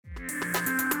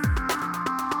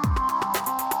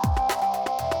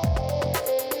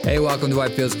Hey, welcome to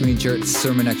Whitefields Community Church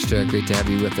Sermon Extra. Great to have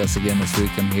you with us again this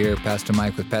week. I'm here, Pastor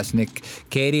Mike, with Pastor Nick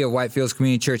Cady of Whitefields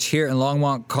Community Church here in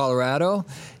Longmont, Colorado.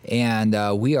 And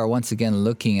we are once again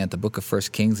looking at the book of 1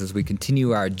 Kings as we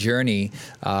continue our journey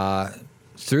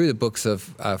through the books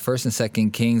of 1st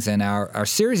and 2nd Kings. And our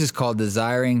series is called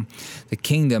Desiring the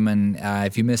Kingdom. And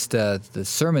if you missed the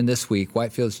sermon this week,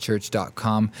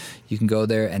 whitefieldschurch.com, you can go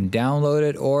there and download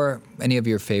it, or any of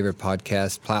your favorite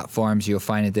podcast platforms. You'll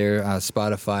find it there,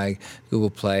 Spotify,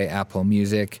 Google Play, Apple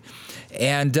Music.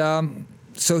 And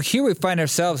so here we find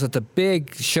ourselves at the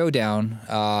big showdown,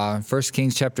 1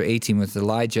 Kings chapter 18, with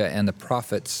Elijah and the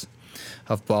prophets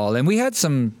of Baal. And we had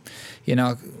some,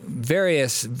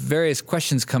 various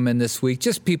questions come in this week,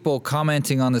 just people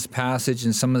commenting on this passage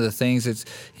and some of the things. It's,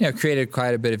 created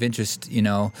quite a bit of interest,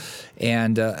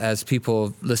 and as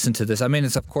people listen to this, I mean,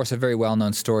 it's of course a very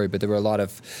well-known story, but there were a lot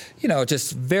of,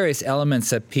 just various elements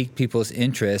that piqued people's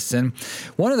interest. And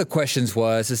one of the questions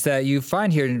is that you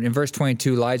find here in verse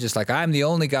 22, Elijah's like, I'm the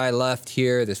only guy left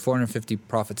here. There's 450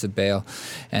 prophets of Baal,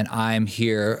 and I'm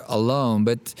here alone.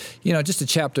 But, just a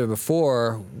chapter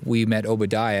before, we met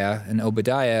Obadiah, and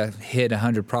Obadiah hid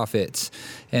 100 prophets.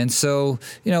 And so,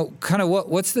 kind of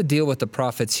what's the deal with the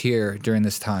prophets here during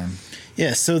this time?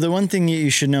 Yeah, so the one thing you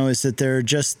should know is that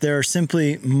there are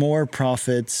simply more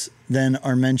prophets than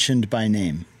are mentioned by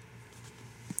name.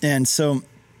 And so,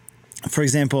 for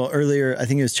example, earlier, I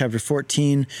think it was chapter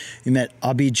 14, we met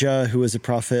Abijah, who was a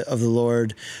prophet of the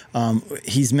Lord.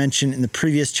 He's mentioned in the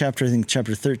previous chapter, I think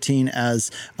chapter 13,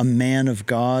 as a man of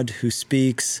God who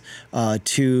speaks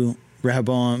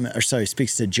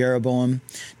speaks to Jeroboam,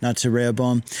 not to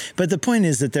Rehoboam. But the point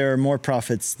is that there are more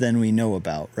prophets than we know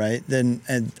about, right? Than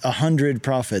 100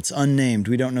 prophets, unnamed.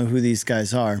 We don't know who these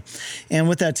guys are. And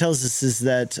what that tells us is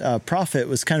that prophet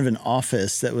was kind of an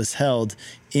office that was held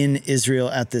in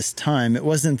Israel at this time. It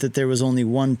wasn't that there was only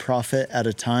one prophet at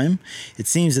a time. It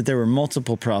seems that there were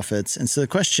multiple prophets. And so the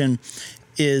question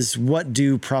is, what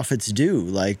do prophets do?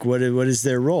 Like, what is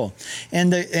their role?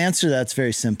 And the answer to that's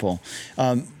very simple.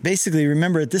 Basically,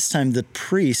 remember at this time, the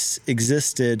priests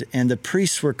existed, and the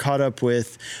priests were caught up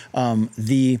with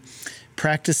the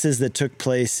practices that took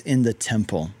place in the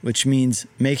temple, which means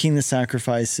making the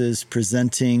sacrifices,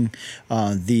 presenting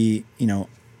the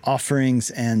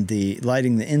offerings and the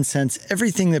lighting the incense,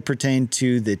 everything that pertained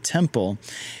to the temple,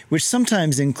 which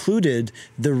sometimes included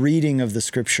the reading of the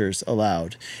scriptures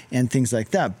aloud and things like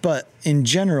that. But in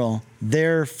general,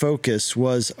 their focus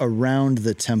was around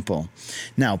the temple.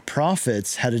 Now,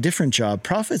 prophets had a different job.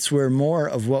 Prophets were more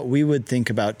of what we would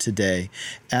think about today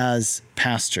as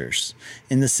pastors,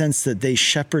 in the sense that they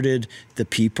shepherded the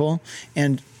people.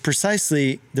 And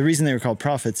precisely the reason they were called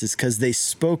prophets is because they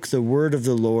spoke the word of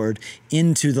the Lord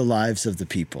into the lives of the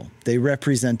people. They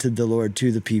represented the Lord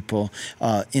to the people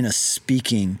in a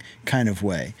speaking kind of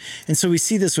way. And so we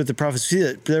see this with the prophets. We see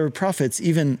that there are prophets,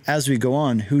 even as we go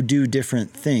on, who do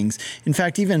different things. In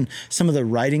fact, even some of the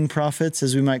writing prophets,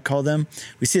 as we might call them,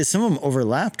 we see that some of them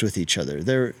overlapped with each other.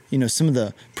 Some of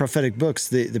the prophetic books,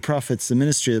 the prophets, the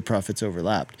ministry of the prophets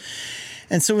overlapped.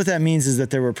 And so what that means is that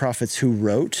there were prophets who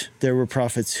wrote, there were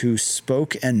prophets who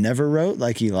spoke and never wrote,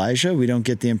 like Elijah. We don't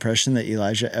get the impression that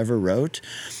Elijah ever wrote.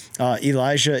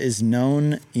 Elijah is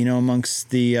known,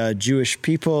 amongst the Jewish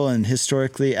people and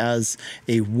historically as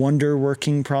a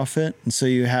wonder-working prophet. And so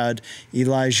you had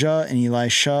Elijah and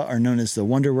Elisha are known as the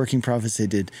wonder-working prophets. They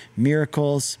did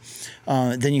miracles.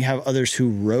 Then you have others who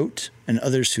wrote and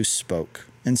others who spoke.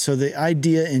 And so the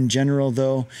idea in general,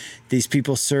 though, these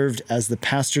people served as the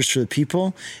pastors for the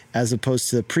people, as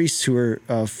opposed to the priests who were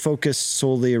focused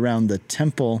solely around the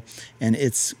temple and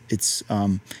its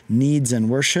needs and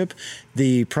worship.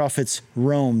 The prophets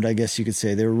roamed, I guess you could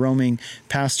say. They were roaming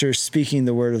pastors, speaking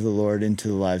the word of the Lord into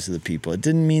the lives of the people. It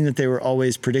didn't mean that they were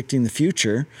always predicting the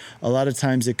future. A lot of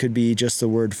times it could be just the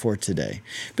word for today.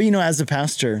 But, as a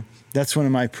pastor, that's one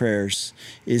of my prayers,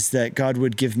 is that God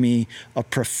would give me a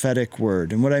prophetic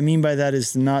word. And what I mean by that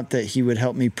is not that he would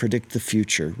help me predict the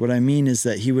future. What I mean is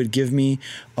that he would give me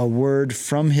a word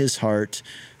from his heart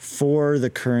for the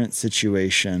current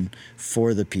situation,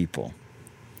 for the people.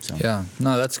 So. Yeah,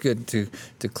 no, that's good to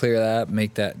clear that up,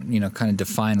 make that, kind of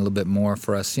define a little bit more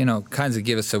for us, kind of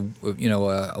give us a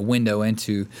window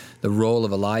into the role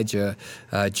of Elijah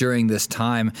during this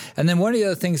time. And then one of the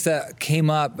other things that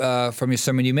came up from your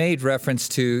sermon, you made reference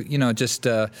to, just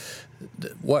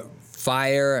what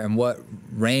fire and what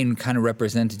rain kind of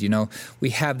represented. We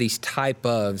have these type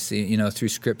ofs, through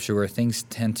Scripture where things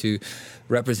tend to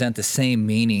represent the same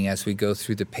meaning as we go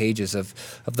through the pages of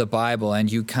the Bible.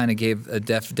 And you kind of gave a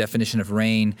definition of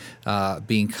rain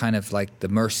being kind of like the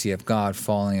mercy of God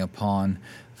falling upon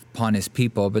upon his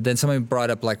people. But then somebody brought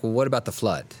up, like, well, what about the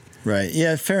flood? Right.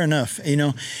 Yeah, fair enough.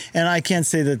 And I can't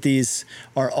say that these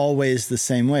are always the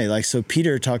same way. Like, so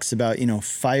Peter talks about,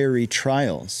 fiery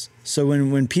trials. So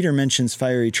when Peter mentions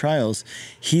fiery trials,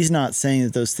 he's not saying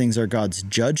that those things are God's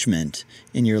judgment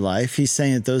in your life. He's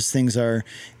saying that those things are,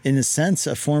 in a sense,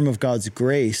 a form of God's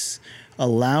grace,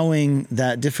 allowing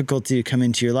that difficulty to come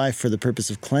into your life for the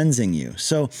purpose of cleansing you.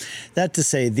 So that to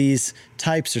say, these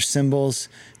types or symbols,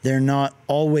 they're not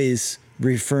always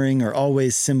referring or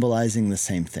always symbolizing the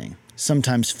same thing.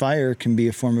 Sometimes fire can be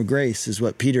a form of grace, is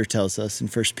what Peter tells us in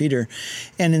 1 Peter.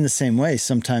 And in the same way,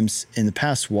 sometimes in the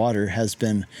past, water has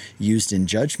been used in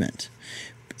judgment.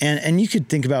 And you could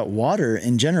think about water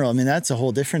in general. I mean, that's a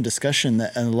whole different discussion.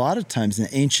 That a lot of times in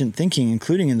ancient thinking,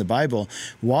 including in the Bible,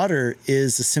 water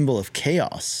is a symbol of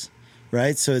chaos.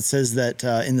 Right? So it says that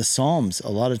in the Psalms, a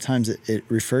lot of times it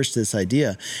refers to this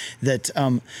idea that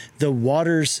the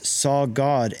waters saw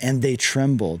God and they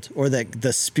trembled, or that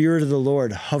the Spirit of the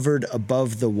Lord hovered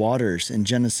above the waters in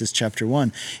Genesis chapter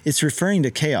 1. It's referring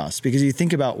to chaos, because you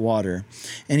think about water.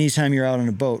 Anytime you're out on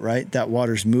a boat, right, that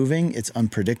water's moving, it's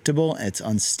unpredictable, it's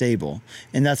unstable.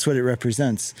 And that's what it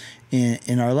represents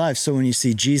in our lives. So when you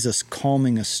see Jesus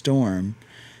calming a storm,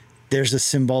 there's a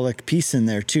symbolic piece in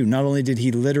there too. Not only did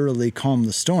he literally calm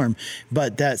the storm,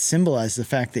 but that symbolized the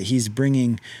fact that he's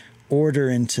bringing order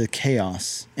into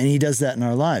chaos. And he does that in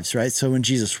our lives, right? So when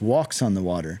Jesus walks on the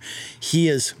water, he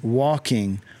is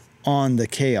walking on the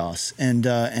chaos,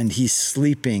 and he's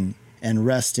sleeping and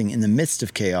resting in the midst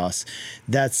of chaos.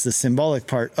 That's the symbolic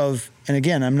part of, and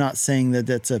again, I'm not saying that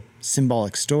that's a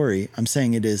symbolic story. I'm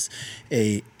saying it is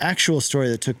a actual story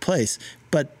that took place,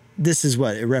 but this is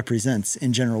what it represents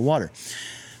in general, water.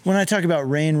 When I talk about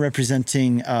rain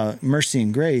representing mercy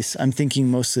and grace, I'm thinking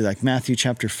mostly like Matthew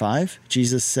chapter 5.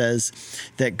 Jesus says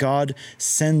that God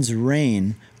sends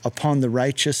rain upon the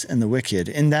righteous and the wicked.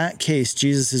 In that case,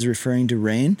 Jesus is referring to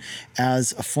rain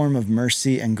as a form of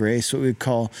mercy and grace, what we would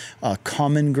call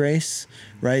common grace,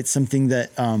 right? Something that,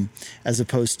 as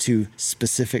opposed to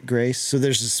specific grace. So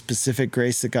there's a specific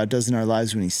grace that God does in our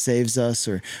lives when he saves us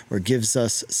or gives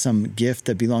us some gift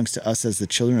that belongs to us as the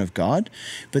children of God.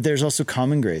 But there's also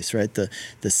common grace, right?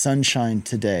 The sunshine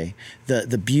today,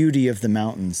 the beauty of the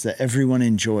mountains that everyone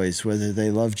enjoys, whether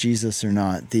they love Jesus or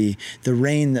not, the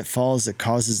rain that falls that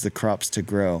causes the crops to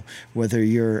grow, whether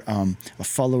you're a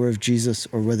follower of Jesus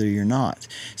or whether you're not.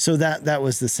 So that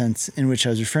was the sense in which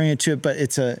I was referring to it, but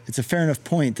it's a fair enough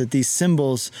point that these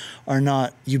symbols are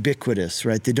not ubiquitous,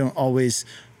 right? They don't always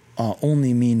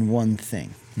only mean one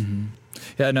thing. Mm-hmm.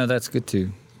 Yeah, no, that's good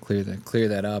to clear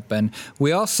that up. And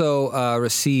we also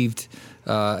received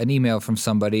an email from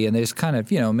somebody, and they just kind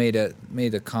of made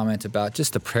a comment about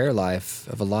just the prayer life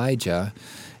of Elijah.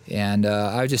 And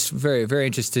I was just very, very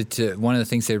interested to, one of the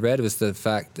things they read was the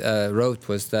fact, wrote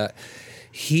was that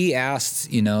he asked,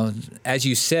 as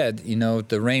you said,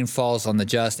 the rain falls on the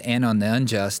just and on the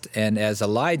unjust. And as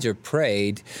Elijah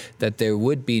prayed that there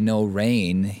would be no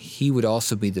rain, he would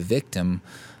also be the victim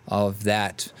of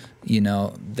that,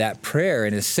 that prayer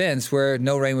in a sense where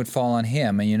no rain would fall on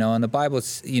him. And the Bible,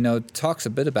 talks a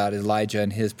bit about Elijah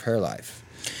and his prayer life.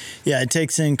 Yeah, it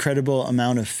takes an incredible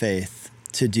amount of faith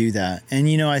to do that. And,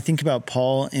 I think about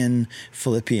Paul in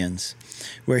Philippians,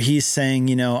 where he's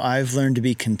saying, I've learned to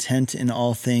be content in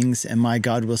all things, and my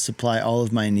God will supply all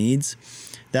of my needs.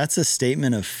 That's a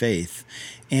statement of faith.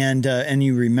 And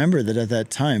you remember that at that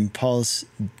time, Paul's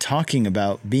talking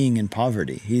about being in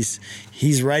poverty.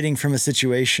 He's writing from a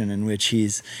situation in which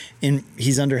he's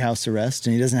under house arrest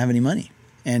and he doesn't have any money.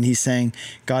 And he's saying,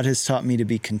 God has taught me to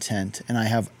be content, and I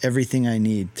have everything I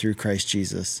need through Christ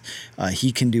Jesus.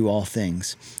 He can do all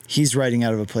things. He's writing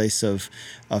out of a place of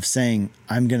saying,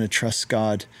 I'm going to trust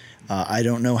God. I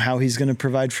don't know how he's going to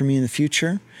provide for me in the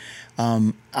future.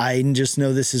 I just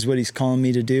know this is what he's calling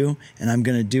me to do, and I'm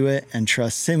going to do it and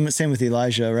trust. Same with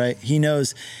Elijah, right? He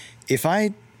knows if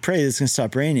I pray that it's going to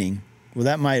stop raining, well,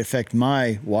 that might affect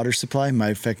my water supply,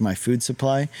 might affect my food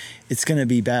supply. It's going to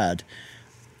be bad.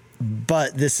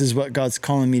 But this is what God's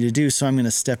calling me to do, so I'm going to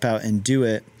step out and do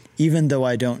it, even though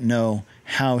I don't know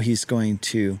how he's going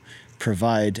to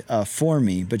provide for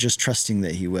me, but just trusting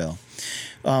that he will.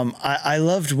 I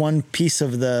loved one piece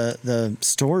of the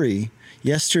story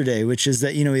yesterday, which is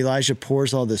that, Elijah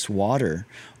pours all this water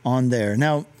on there.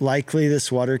 Now, likely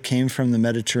this water came from the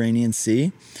Mediterranean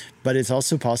Sea, but it's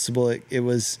also possible it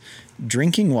was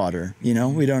drinking water, we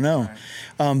don't know.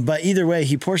 But either way,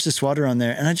 he pours this water on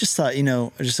there. And I just thought,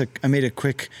 I made a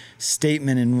quick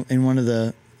statement in one of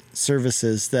the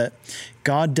services that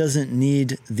God doesn't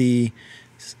need the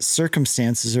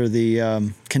circumstances or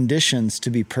the conditions to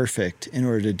be perfect in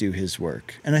order to do his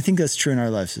work. And I think that's true in our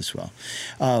lives as well.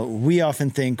 We often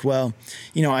think, well,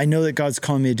 I know that God's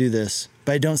calling me to do this,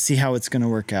 but I don't see how it's going to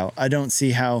work out. I don't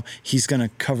see how he's going to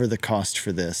cover the cost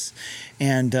for this.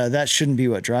 And that shouldn't be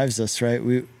what drives us,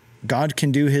 right? God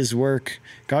can do his work.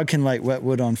 God can light wet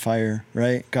wood on fire,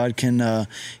 right? God can,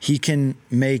 he can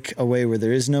make a way where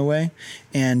there is no way.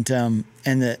 And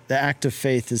the act of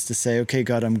faith is to say, okay,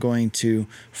 God, I'm going to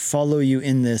follow you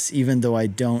in this, even though I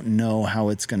don't know how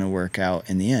it's going to work out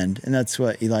in the end. And that's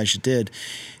what Elijah did.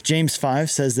 James 5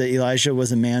 says that Elijah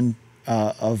was a man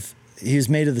he was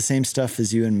made of the same stuff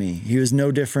as you and me. He was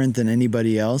no different than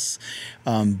anybody else,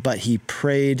 but he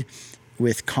prayed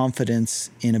with confidence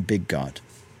in a big God.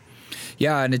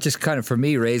 Yeah, and it just kind of, for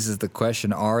me, raises the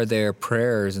question, are there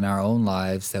prayers in our own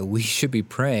lives that we should be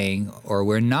praying or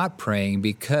we're not praying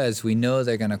because we know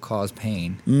they're going to cause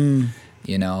pain,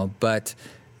 but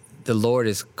the Lord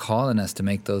is calling us to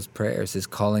make those prayers, is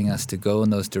calling us to go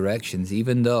in those directions,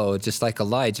 even though, just like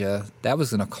Elijah, that was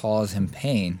going to cause him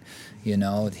pain.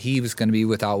 He was going to be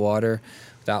without water,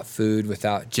 without food,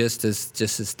 without just as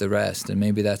the rest. And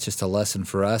maybe that's just a lesson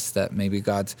for us, that maybe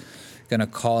God's going to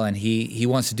call, and he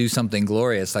wants to do something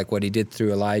glorious, like what he did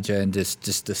through Elijah, and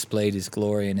just displayed his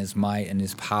glory and his might and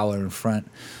his power in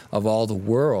front of all the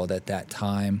world at that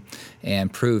time,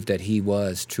 and proved that he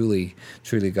was truly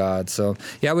God. So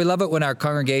yeah, we love it when our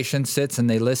congregation sits and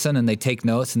they listen and they take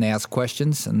notes and they ask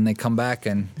questions and they come back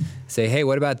and say, hey,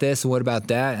 what about this and what about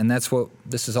that? And that's what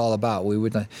this is all about. We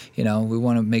would, we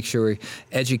want to make sure we're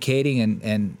educating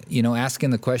and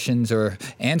asking the questions or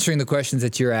answering the questions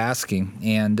that you're asking.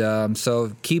 And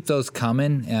so keep those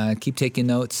coming. Keep taking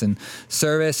notes and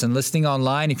service and listening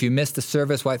online. If you missed the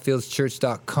service,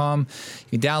 whitefieldschurch.com.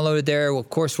 You can download it there. Well, of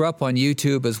course, we're up on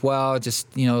YouTube as well.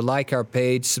 Just, like our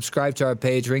page, subscribe to our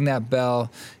page, ring that bell.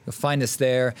 You'll find us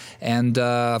there. And,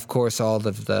 of course, all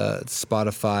of the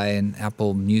Spotify and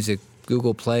Apple Music,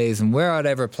 Google Plays, and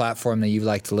wherever platform that you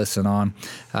like to listen on.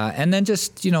 And then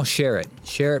just, share it.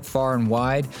 Share it far and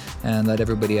wide, and let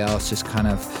everybody else just kind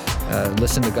of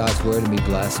listen to God's word and be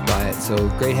blessed by it. So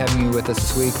great having you with us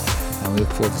this week, and we look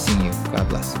forward to seeing you. God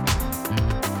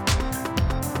bless.